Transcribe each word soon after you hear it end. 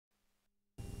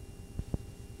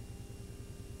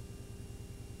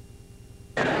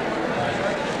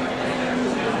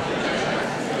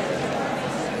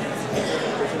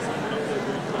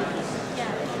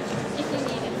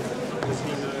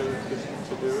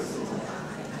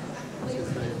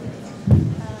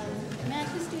Matt,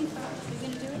 who's doing photos? Are you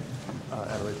going to do it?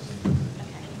 Adelaide.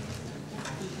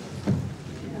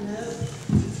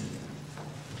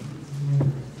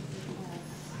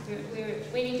 We're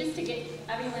waiting just to get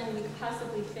everyone we could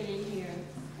possibly fit in here,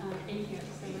 so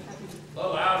we're happy. A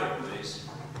little louder, please.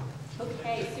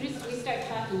 Okay, as soon as we start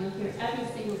talking, you'll hear every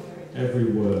single word. Every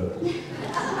word.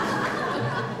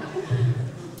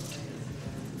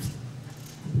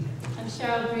 I'm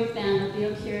Cheryl Brutvan, the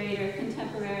field curator of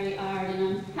contemporary art, and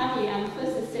I'm happy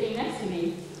Cliff is sitting next to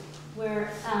me. We're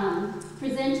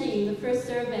presenting the first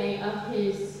survey of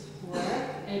his work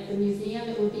at the museum.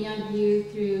 It will be on view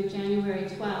through January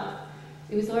 12th.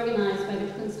 It was organized by the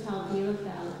Kunsthalle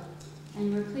Bielefeld,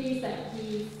 and we're pleased that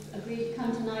he agreed to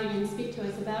come tonight and speak to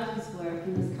us about his work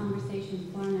in this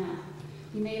conversation format.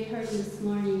 You may have heard him this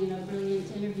morning in a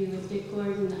brilliant interview with Dick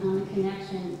Gordon on the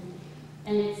connection,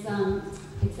 and it's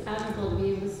admirable to be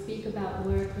able to speak about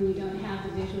work when you don't have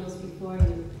the visuals before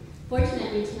you.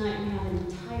 Fortunately, tonight we have an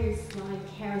entire slide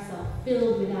carousel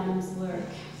filled with Adam's work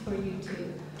for you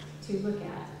to look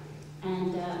at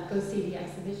and go see the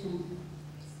exhibition.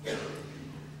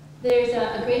 There's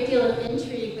a great deal of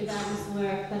intrigue with Adam's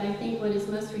work, but I think what is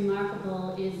most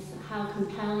remarkable is how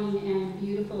compelling and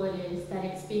beautiful it is that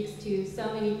it speaks to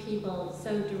so many people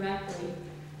so directly.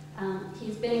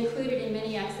 He's been included in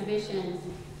many exhibitions,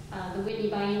 the Whitney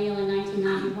Biennial in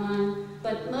 1991,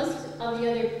 but most of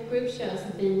the other group shows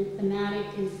have been thematic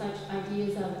in such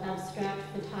ideas of abstract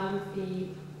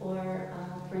photography or,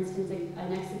 for instance,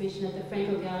 an exhibition at the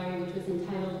Franco Gallery which was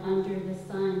entitled Under the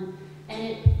Sun. And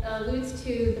it alludes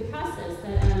to the process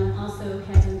that Adam also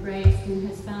has embraced and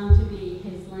has found to be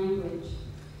his language.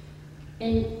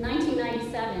 In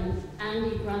 1997,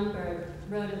 Andy Grunberg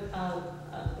wrote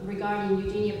regarding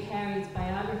Eugenia Perry's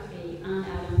biography on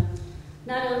Adam.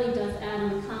 Not only does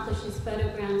Adam accomplish his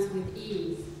photograms with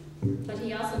ease, but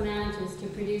he also manages to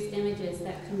produce images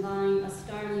that combine a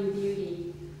startling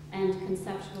beauty and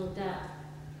conceptual depth.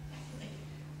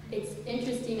 It's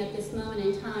interesting at this moment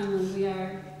in time when we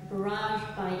are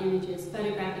barraged by images,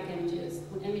 photographic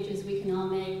images we can all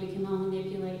make, we can all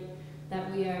manipulate,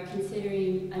 that we are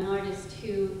considering an artist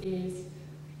who is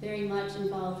very much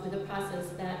involved with a process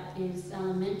that is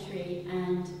elementary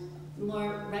and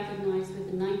more recognized with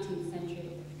the 19th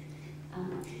century.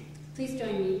 Please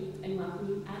join me in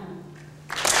welcoming Adam.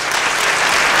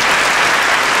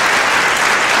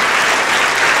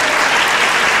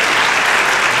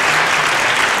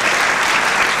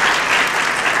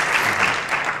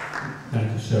 Thank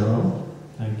you, Cheryl.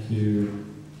 Thank you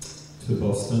to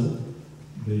Boston,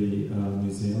 the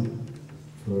museum,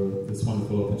 for this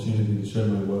wonderful opportunity to show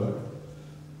my work.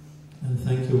 And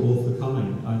thank you all for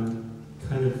coming. I'm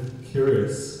kind of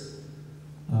curious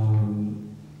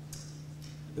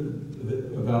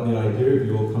about the idea of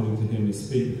you all coming to hear me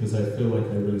speak, because I feel like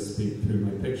I really speak through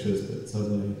my pictures, but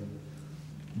suddenly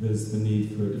there's the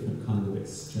need for a different kind of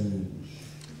exchange.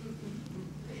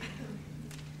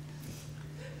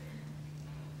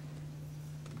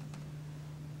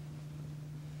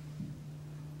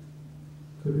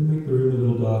 Could we make the room a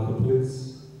little darker, please?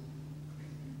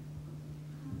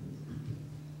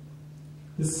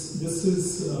 This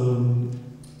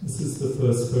is the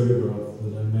first photograph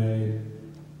that I made,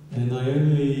 and I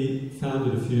only found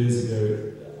it a few years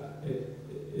ago.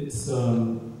 It's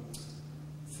from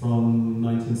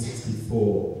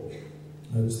 1964.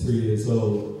 I was 3 years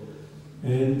old,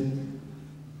 and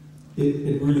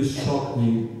it really shocked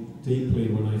me deeply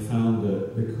when I found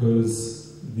it, because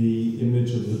the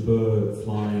image of the bird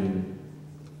flying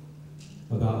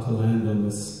about to land on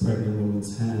this pregnant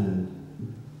woman's hand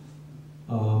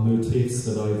are motifs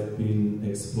that I've been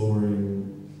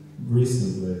exploring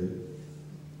recently,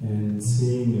 and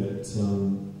seeing it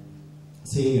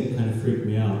kind of freaked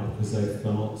me out, because I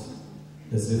felt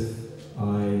as if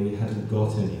I hadn't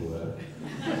got anywhere.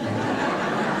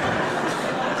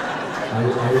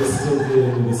 I was still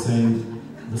dealing with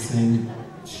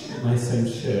my same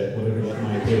shit, whatever that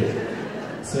might be.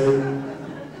 So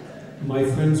my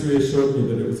friends reassured me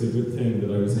that it was a good thing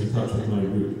that I was in touch with my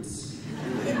roots.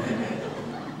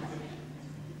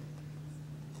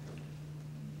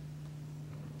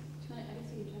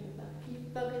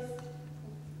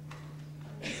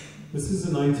 This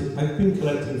is I've been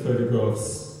collecting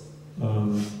photographs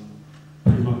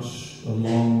pretty much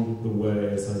along the way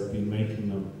as I've been making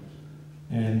them.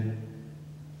 And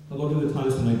a lot of the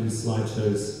times when I do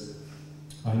slideshows,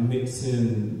 I mix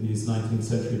in these 19th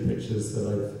century pictures that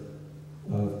I've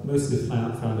mostly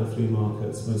found at flea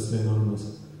markets, mostly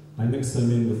anonymous. I mix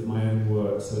them in with my own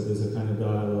work, so there's a kind of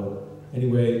dialogue.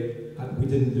 Anyway, we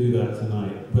didn't do that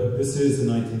tonight, but this is a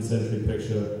 19th century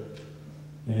picture,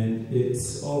 and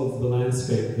it's of the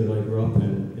landscape that I grew up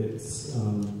in. It's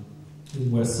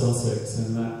in West Sussex,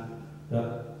 and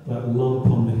that lump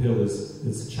on the hill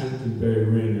is Chanctonbury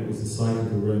Ring. It was the site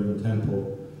of a Roman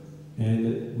temple, and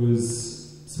it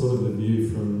was sort of the view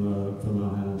from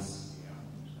our house.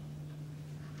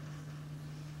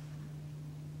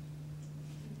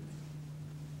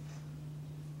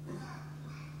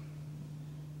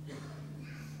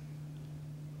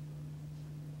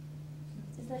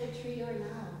 Is that a tree or an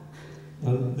owl?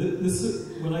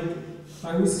 When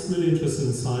I was really interested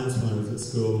in science when I was at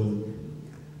school, and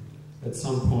at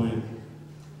some point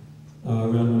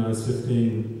around when I was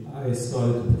 15, I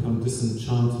started to become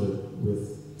disenchanted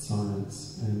with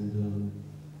science and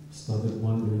started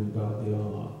wondering about the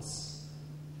arts.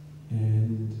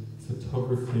 And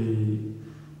photography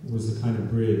was a kind of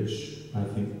bridge, I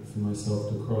think, for myself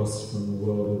to cross from the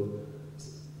world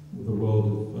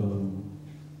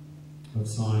of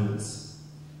science,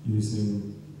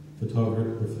 using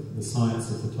photography, the science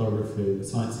of photography, the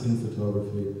science in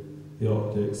photography, the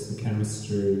optics, the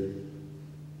chemistry,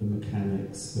 the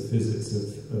mechanics, the physics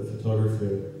of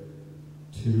photography,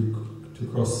 to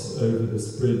cross over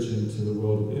this bridge into the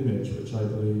world of image, which I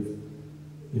believe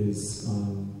is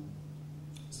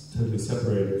totally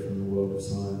separated from the world of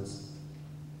science.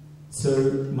 So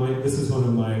this is one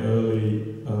of my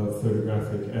early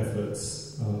photographic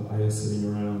efforts. I was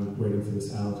sitting around waiting for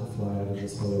this owl to fly out of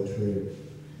this hollow tree.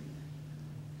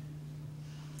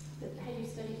 Had you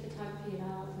studied photography at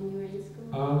all when you were in school?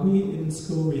 In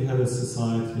school we had a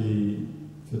society,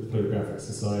 photographic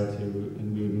society,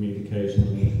 and we would meet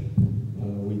occasionally.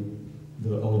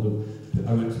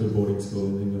 I went to a boarding school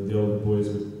in England. The older boys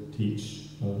would teach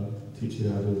you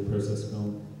how to process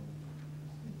film.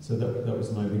 So that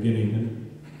was my beginning. And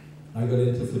I got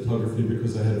into photography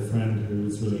because I had a friend who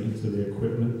was really into the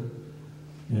equipment,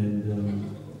 and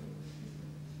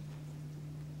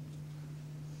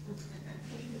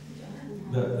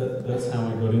that's how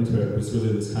I got into it. It was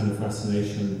really this kind of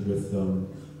fascination with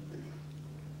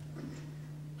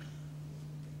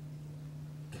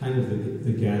kind of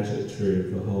the gadgetry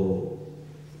of the whole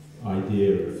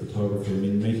idea of photography. I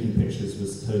mean, making pictures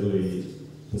was totally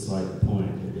beside the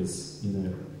point. It was,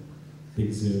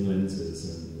 big zoom lenses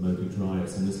and motor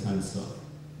drives and this kind of stuff.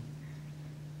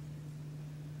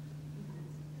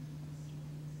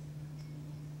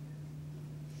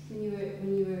 When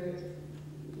you were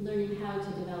learning how to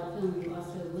develop film, you were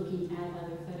also looking at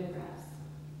other photographs.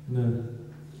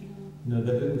 No,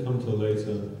 that didn't come till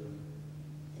later.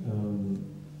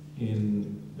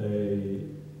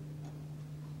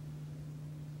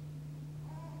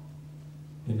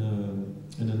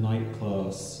 In a night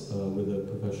class with a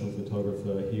professional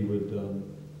photographer, he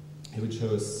would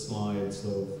show us slides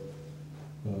of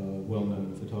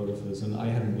well-known photographers, and I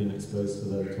hadn't been exposed to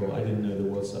that at all. I didn't know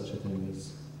there was such a thing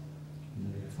as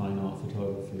fine art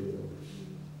photography or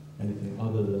anything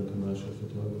other than commercial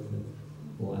photography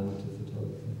or amateur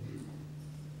photography.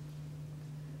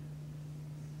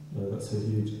 That's a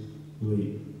huge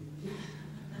leap.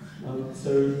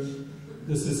 So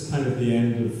this is kind of the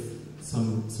end of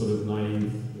some sort of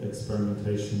naive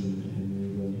experimentation in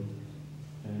England,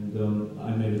 and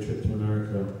I made a trip to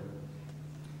America,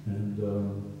 and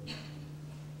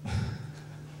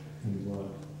what?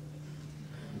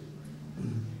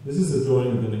 This is a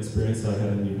drawing of an experience I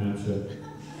had in New Hampshire.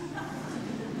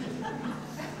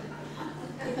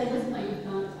 At this point,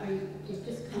 you've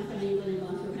just come from England and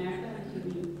gone to America?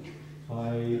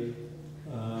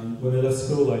 When I left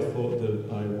school, I thought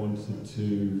that I wanted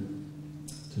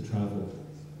to travel,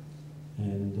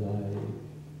 and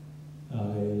I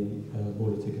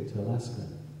bought a ticket to Alaska,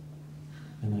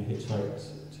 and I hitchhiked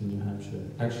to New Hampshire,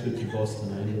 actually to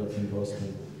Boston. I ended up in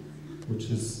Boston, which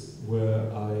is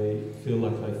where I feel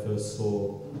like I first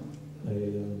saw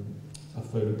a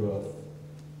photograph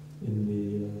in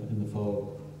the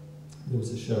fog. There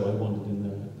was a show, I wandered in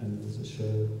there, and there was a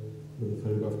show with a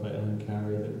photograph by Ellen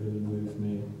Carey that really moved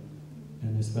me,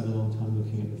 and I spent a long time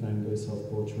looking at the Van Gogh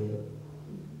self-portrait.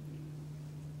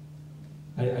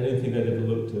 I don't think I'd ever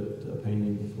looked at a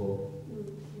painting before.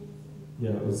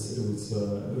 Yeah, I was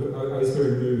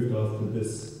very moved after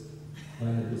this. I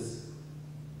had this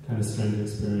kind of strange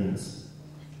experience.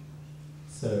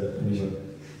 So anyway,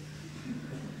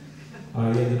 I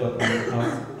ended up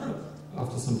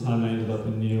after some time. I ended up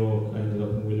in New York. I ended up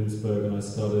in Williamsburg, and I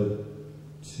started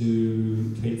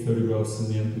to take photographs in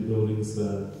the empty buildings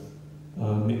there,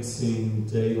 mixing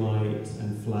daylight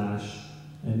and flash,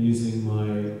 and using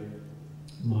my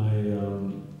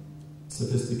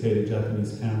sophisticated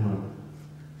Japanese camera.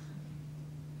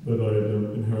 that I had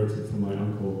inherited from my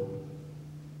uncle.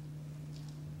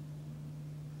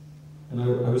 And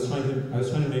I was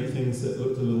trying to make things that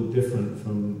looked a little different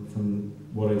from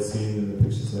what I'd seen in the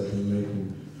pictures I'd been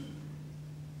making.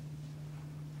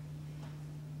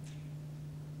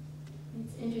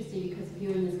 It's interesting because if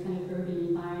you're in this kind of urban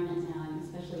environment now, and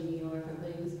especially New York or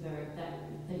Williamsburg,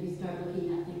 that you start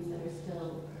looking at things that are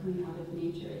still coming out of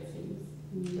nature, it seems,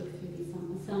 when you look through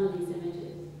some of these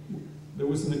images. There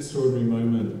was an extraordinary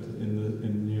moment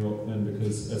in New York then,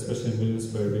 because, especially in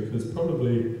Williamsburg, because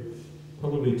probably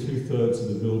 2/3 of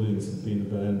the buildings had been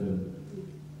abandoned,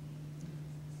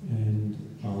 and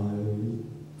I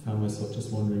found myself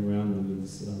just wandering around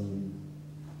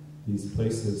these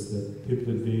places that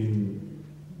people had been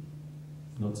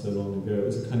not so long ago. It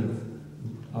was a kind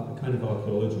of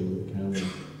archaeology with a camera.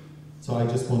 So I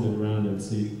just wandered around and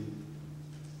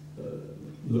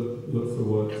look for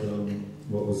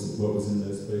what was in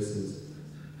those spaces.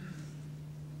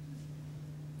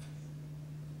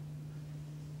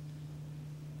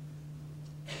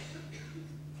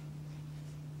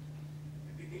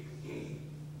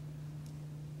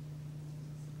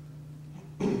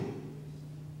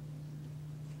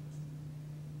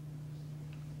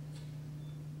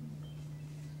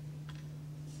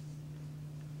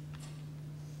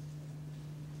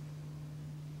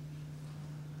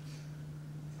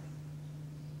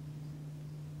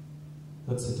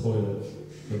 That's the toilet,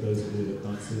 for those of you that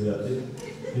can't see that.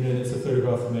 It's a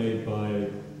photograph made by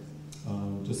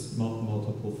just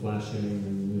multiple flashing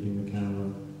and moving the camera.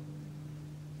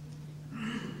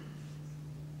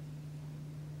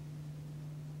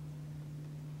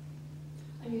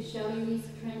 Are you showing these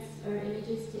prints or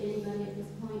images to anybody at this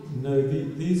point? No,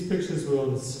 these pictures were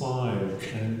on the slide,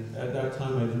 and at that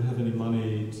time I didn't have any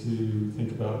money to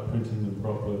think about printing them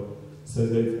properly, so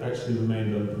they've actually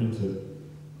remained unprinted.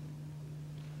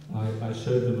 I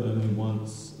showed them only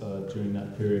once during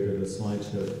that period at a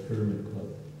slideshow at the Pyramid Club.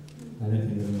 I don't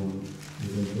think anyone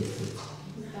was interested.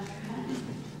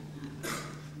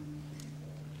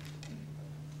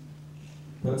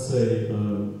 That's a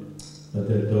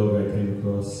dead dog I came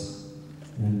across,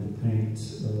 and the paint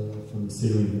from the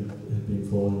ceiling had been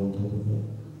falling on top of it.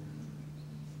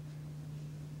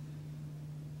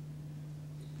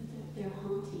 They're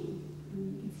haunting. You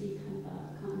can see kind of a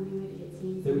continuity, it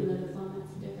seems, even though the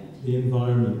format's different. The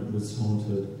environment was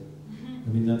haunted. I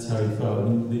mean, that's how you felt. I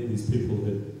mean, these people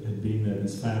had been there,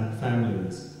 these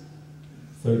families,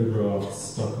 photographs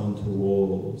stuck onto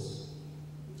walls.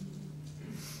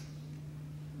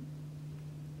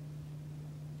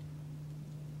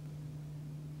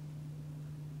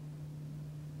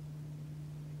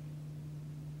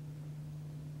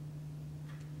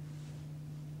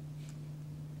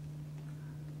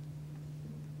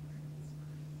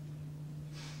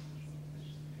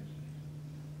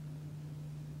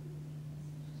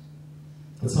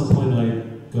 At some point I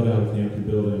got out of the empty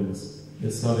buildings. It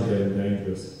started getting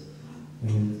dangerous,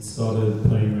 and started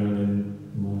playing around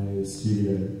in my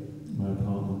studio, my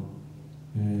apartment.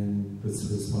 And this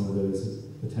was one of those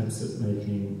attempts at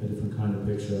making a different kind of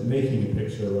picture, making a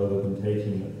picture rather than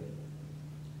taking it,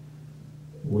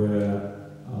 where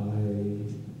I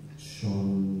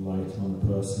shone light on a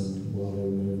person while they were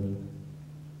moving,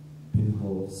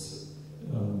 pinholes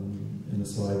in a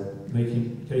slide,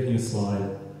 taking a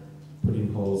slide,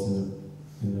 putting holes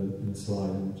in the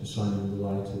slide and just shining the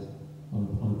light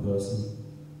on a person,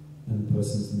 and the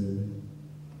person's moving.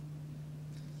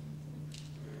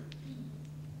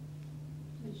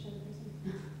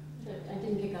 I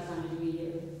didn't pick up on it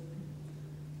immediately.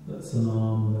 That's an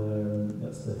arm there, and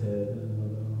that's the head, and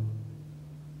another arm.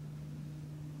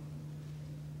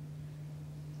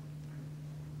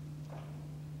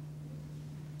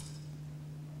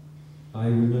 I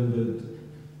remembered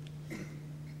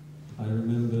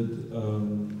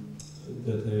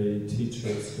that a teacher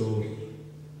at school,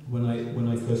 when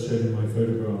I first showed him my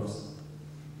photographs,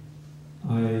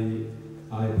 I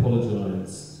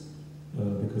apologized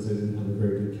because I didn't have a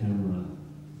very good camera,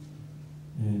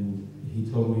 and he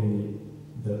told me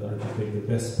that I could take the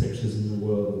best pictures in the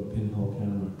world with a pinhole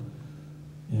camera.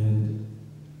 And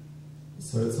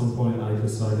so at some point I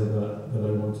decided that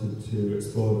I wanted to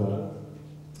explore that,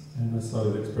 and I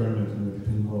started experimenting with a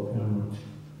pinhole camera.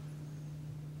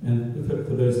 And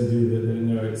for those of you that don't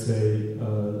know, it's a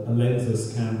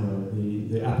lensless camera.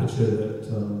 The aperture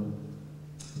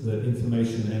that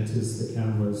information enters the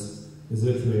cameras is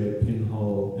literally a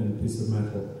pinhole in a piece of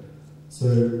metal. So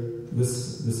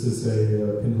this is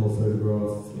a pinhole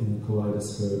photograph in a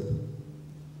kaleidoscope.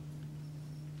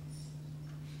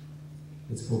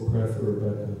 It's called Prayer for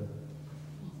Rebecca.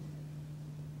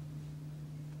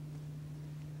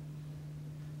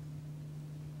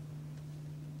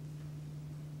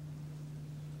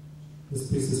 This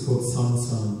piece is called Sun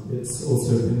Sun. It's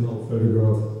also a pinhole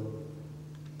photograph.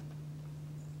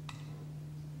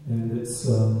 And it's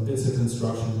a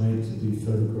construction made to be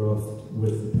photographed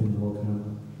with the pinhole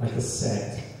camera. Like a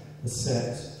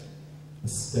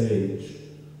stage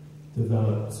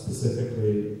developed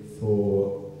specifically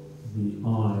for the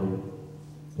eye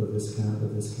of this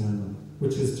camera,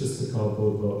 which is just a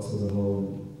cardboard box with a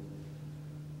hole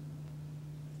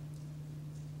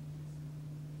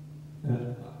in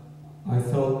it. I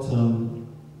felt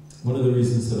one of the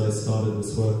reasons that I started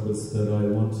this work was that I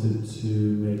wanted to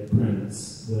make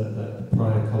prints, that the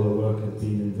prior colour work had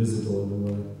been invisible in a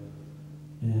way,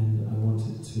 and I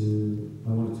wanted to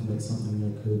make something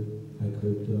I could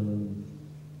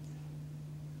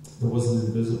that wasn't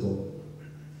invisible.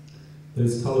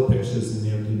 Those colour pictures in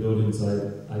the empty buildings,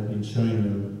 I've been showing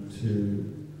them to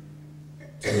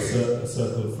a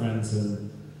circle of friends,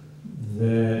 and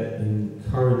their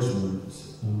encouragement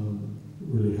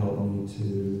really helped me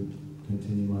to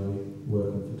continue my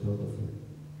work in photography.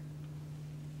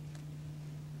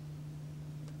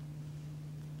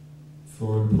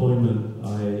 For employment,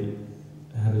 I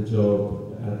had a job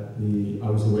I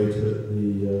was a waiter at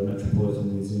the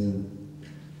Metropolitan Museum,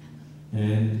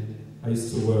 and I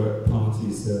used to work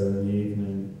parties there in the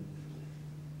evening,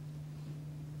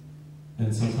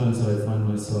 and sometimes I find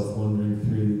myself wandering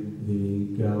through the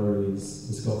galleries,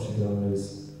 the sculpture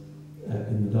galleries,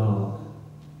 in the dark,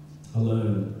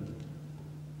 alone.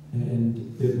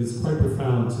 And it was quite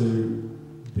profound to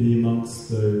be amongst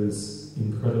those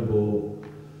incredible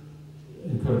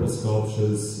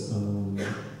sculptures,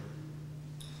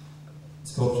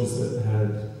 sculptures that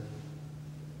had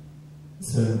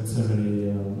so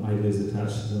many ideas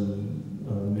attached to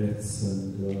them, myths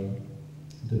and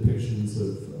depictions of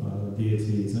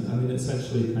deities, and I mean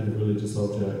essentially kind of religious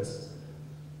objects.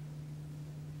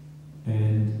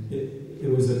 And it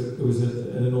was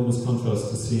an enormous contrast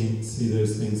to see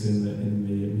those things in the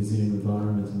museum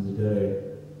environment in the day,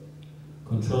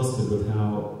 contrasted with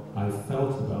how I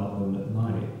felt about them at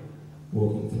night,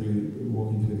 walking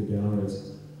through the galleries.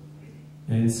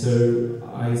 And so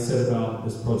I set about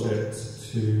this project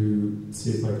to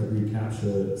see if I could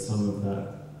recapture some of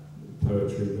that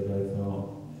poetry that I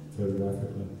felt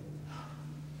photographically.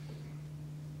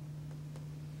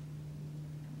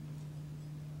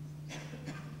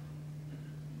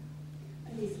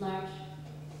 Are these large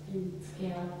in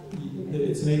scale?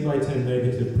 It's an 8 by 10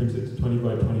 negative printed to 20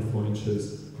 by 24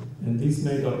 inches. And these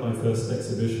made up my first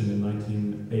exhibition in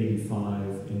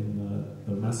 1985 in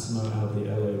the Massimo Aldi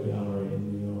Gallery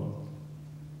in New York.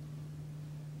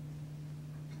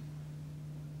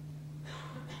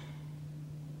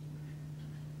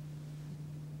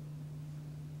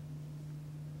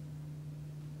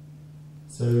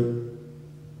 So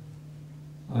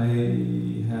I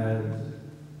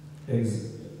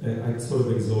sort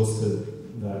of exhausted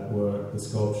that work, the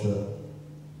sculpture.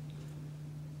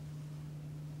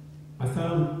 I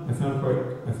found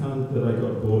that I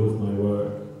got bored of my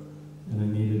work, and I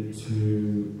needed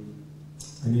to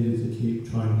keep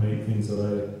trying to make things that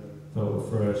I felt were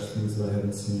fresh, things that I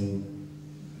hadn't seen.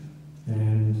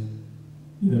 And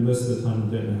most of the time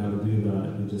you don't know how to do that.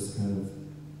 You're just kind of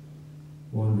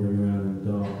wandering around in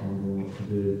the dark, wondering what to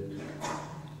do.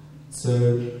 So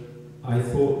I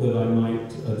thought that I might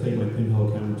take my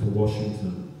pinhole camera to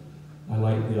Washington. I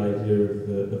like the idea of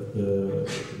the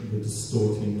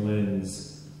distorting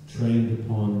lens trained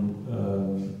upon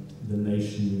the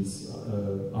nation's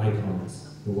icons,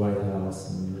 the White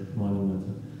House and the monument.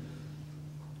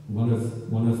 One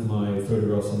of my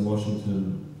photographs in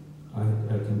Washington, I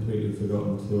had completely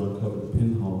forgotten to uncover the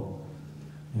pinhole,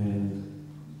 and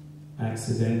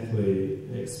accidentally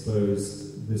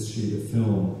exposed this sheet of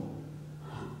film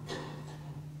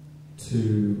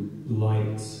to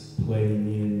light playing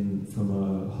in from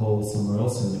a hole somewhere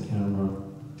else in the camera,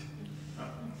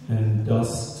 and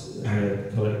dust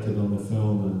had collected on the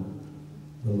film, and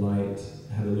the light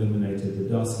had illuminated the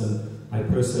dust. And I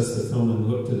processed the film and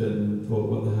looked at it and thought,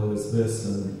 what the hell is this?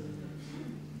 And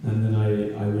then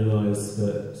I realized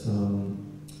that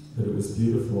it was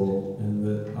beautiful, and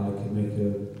that I could make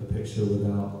a picture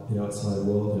without the outside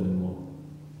world anymore.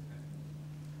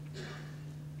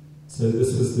 So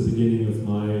this was the beginning of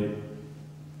my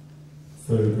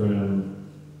photogram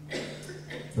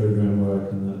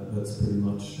work, and that's pretty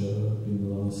much been the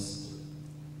last,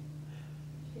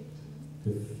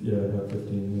 about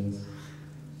 15 years.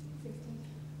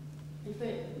 16.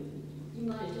 You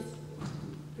might just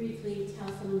briefly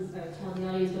tell the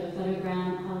audience what a photogram,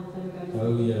 how a photogram is.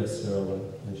 Oh yes, Cheryl,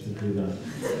 I should do that.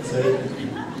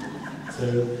 So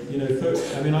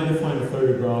I define a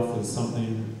photograph as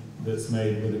something that's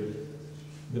made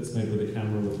that's made with a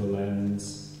camera with a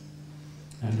lens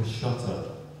and a shutter.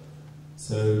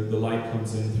 So the light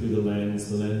comes in through the lens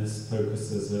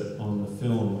focuses it on the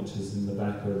film, which is in the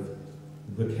back of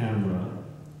the camera,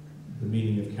 the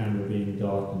meaning of camera being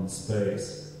darkened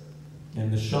space.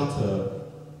 And the shutter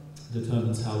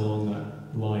determines how long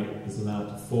that light is allowed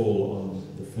to fall on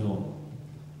the film.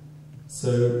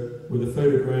 So with a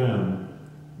photogram,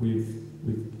 we've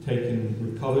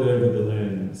covered over the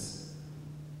lens,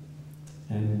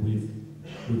 and we've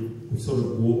sort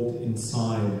of walked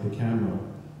inside the camera.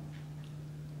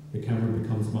 The camera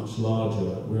becomes much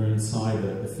larger. We're inside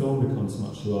it. The film becomes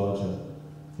much larger.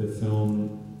 The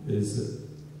film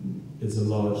is a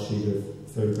large sheet of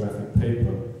photographic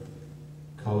paper,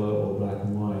 color or black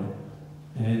and white.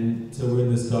 And so we're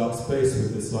in this dark space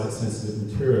with this light-sensitive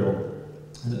material,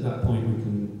 and at that point we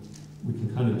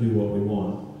can kind of do what we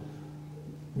want.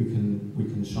 We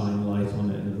can shine light on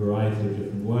it in a variety of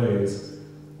different ways,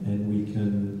 and we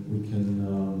can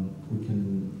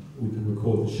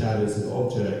record the shadows of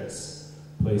objects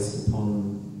placed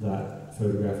upon that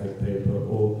photographic paper,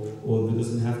 or there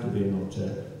doesn't have to be an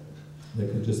object. There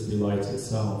could just be light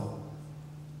itself,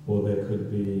 or there could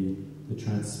be the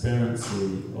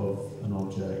transparency of an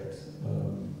object,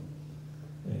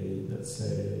 let's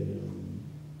say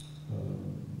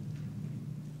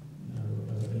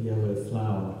a yellow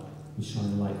flower. We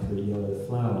shine light through a yellow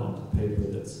flower onto paper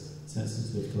that's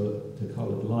sensitive to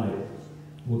coloured light.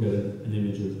 We'll get an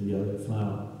image of the yellow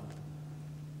flower.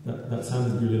 That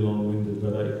sounded really long-winded,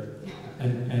 but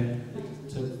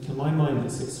to my mind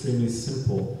it's extremely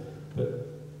simple,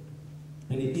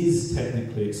 and it is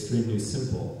technically extremely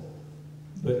simple.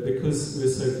 But because we're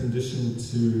so conditioned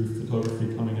to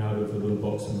photography coming out of a little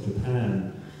box from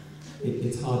Japan,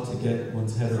 it's hard to get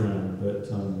one's head around. But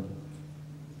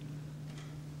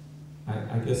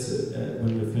I guess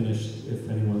when we're finished, if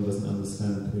anyone doesn't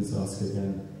understand, please ask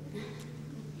again.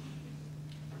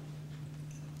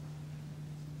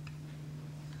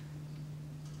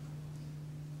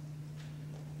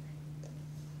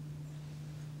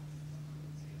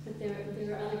 But there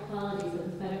are other qualities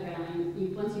of the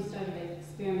photogram. Once you started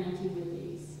experimenting with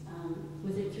these,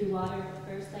 was it through water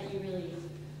first that you really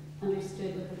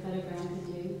understood what the photogram could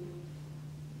do?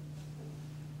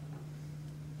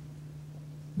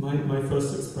 My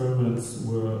first experiments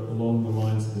were along the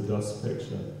lines of the dust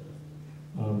picture,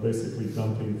 basically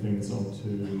dumping things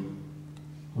onto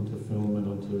film and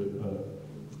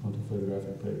onto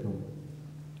photographic paper,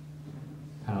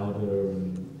 powder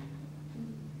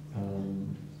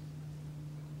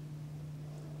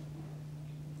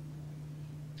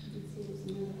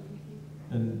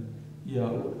and yeah,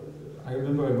 I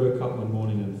remember I woke up one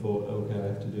morning and thought, okay, I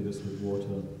have to do this with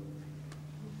water.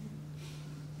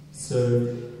 So,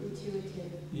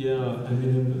 intuitive. Yeah, I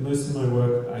mean, most of my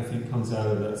work, I think, comes out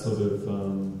of that sort of,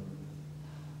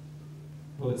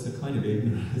 well, it's a kind of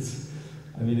ignorance.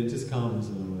 I mean, it just comes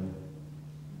in a way,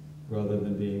 rather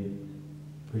than being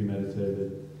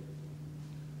premeditated.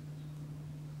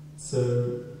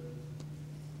 So,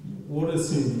 water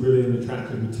seemed really an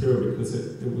attractive material because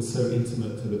it was so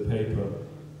intimate to the paper.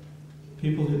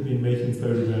 People had been making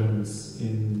photograms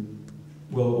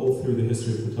all through the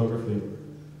history of photography,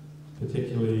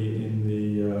 particularly in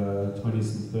the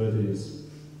 20s and 30s.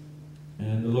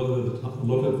 And a lot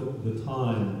of the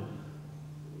time,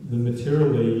 the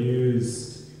material they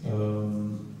used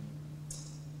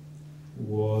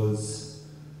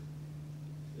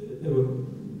there were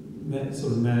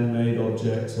sort of man-made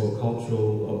objects or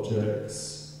cultural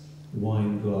objects,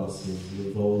 wine glasses,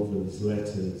 revolvers,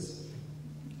 letters.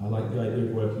 I like the idea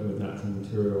of working with natural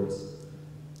materials.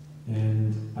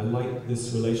 And I like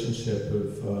this relationship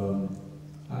of,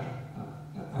 I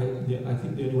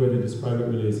think the only way to describe it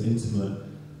really is intimate.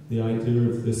 The idea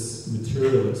of this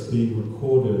material that's being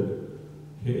recorded,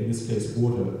 here in this case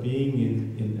water, being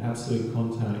in absolute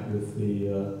contact with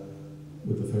the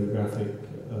photographic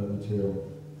material.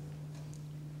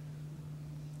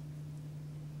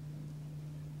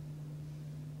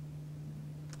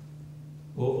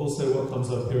 Well, also what comes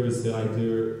up here is the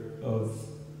idea of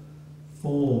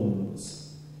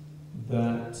forms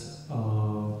that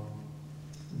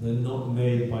they're not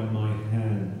made by my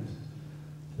hand.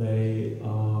 They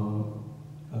are,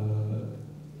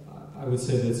 I would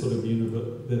say they're sort of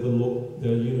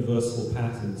they're universal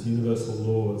patterns, universal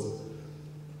laws.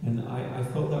 And I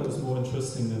felt that was more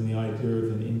interesting than the idea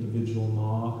of an individual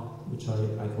mark, which I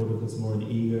thought of as more an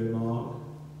ego mark,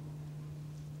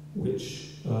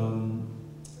 which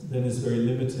then is very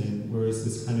limiting, whereas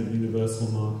this kind of universal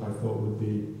mark I thought would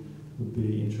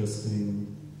be interesting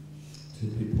to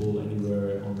people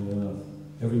anywhere on the earth.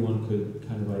 Everyone could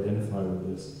kind of identify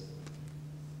with this.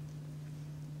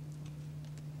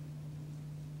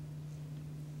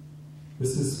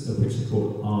 This is a picture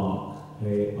called Ark,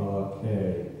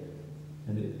 A-R-K,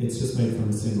 and it's just made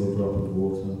from a single drop of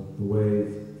water, the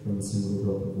wave from a single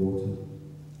drop of water.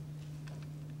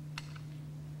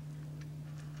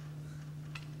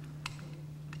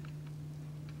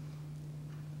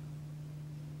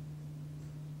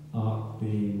 Ark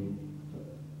being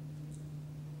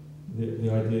the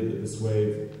idea that this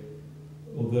wave,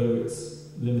 although it's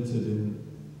limited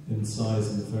in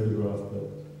size in the photograph, but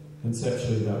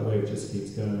conceptually that wave just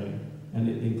keeps going, and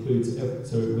it includes,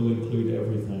 so it will include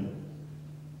everything,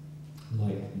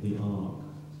 like the ark.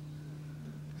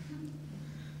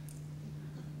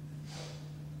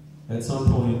 At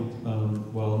some point,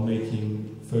 while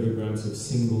making photographs of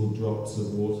single drops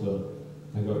of water,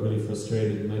 I got really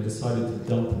frustrated and I decided to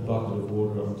dump a bucket of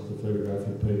water onto the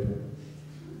photographic paper.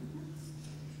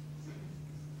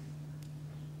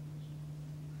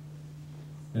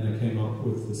 And I came up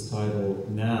with this title,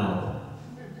 Now.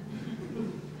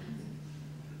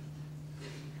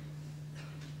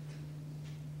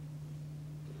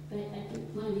 But I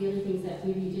think one of the other things that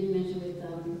maybe you didn't mention with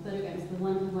photographs, the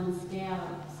one-to-one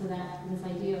scale, so that this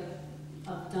idea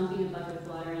of dumping a bucket of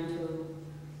water into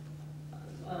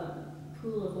a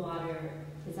pool of water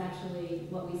is actually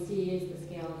what we see is the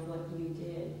scale of what you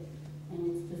did.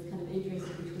 And it's this kind of interest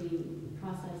between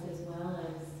process as well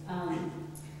as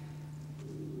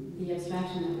the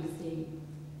abstraction that we see.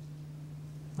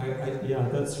 Yeah,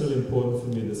 that's really important for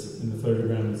me this, in the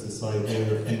photogram, is this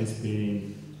idea of things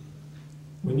being,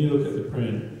 when you look at the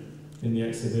print in the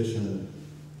exhibition,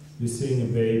 you're seeing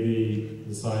a baby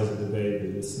the size of the baby,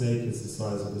 the snake is the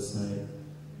size of the snake.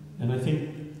 And I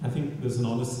think there's an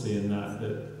honesty in that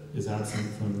that is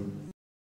absent from